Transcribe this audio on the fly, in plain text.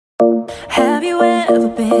Have you ever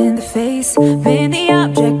been the face, been the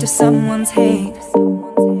object of someone's hate?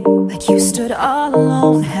 Like you stood all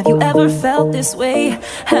alone. Have you ever felt this way?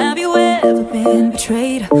 Have you ever been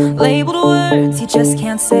betrayed, labeled words you just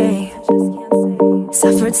can't say,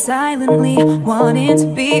 suffered silently, wanting to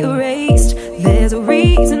be erased? There's a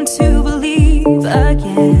reason to believe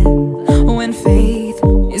again when faith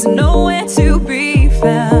is nowhere to be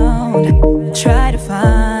found. Try to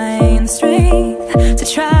find the strength to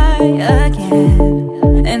try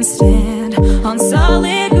again and stand on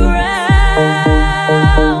solid ground.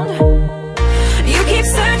 You keep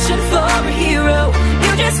searching for a hero,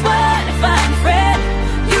 you just want to find a friend,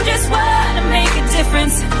 you just want to make a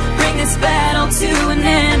difference, bring this battle to an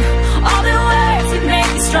end. All the words that make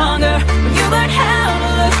you stronger when you learn how to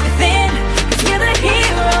look within, 'cause you're the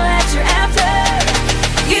hero that you're after.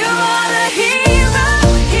 You are the hero,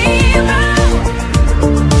 hero.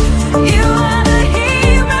 You are the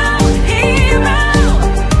hero, hero.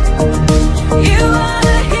 You are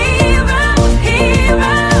the hero,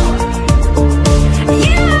 hero.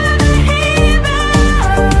 You are the hero.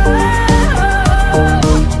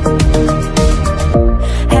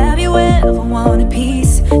 Have you ever wanted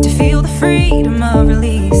peace, to feel the freedom of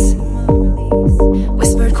release?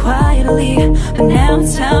 Whispered quietly, but now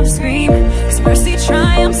it's time to scream, 'cause mercy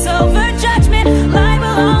triumphs over judgment. Light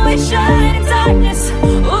will always shine in darkness.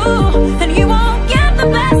 Ooh, and you won't get the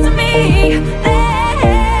best of me.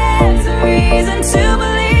 There's a reason to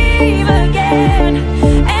believe again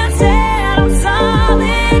and stand on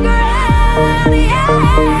solid ground.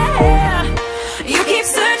 Yeah. You keep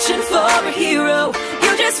searching for a hero, you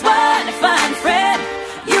just want to find a friend,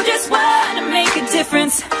 you just want to make a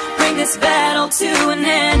difference, bring this battle to an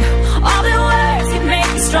end.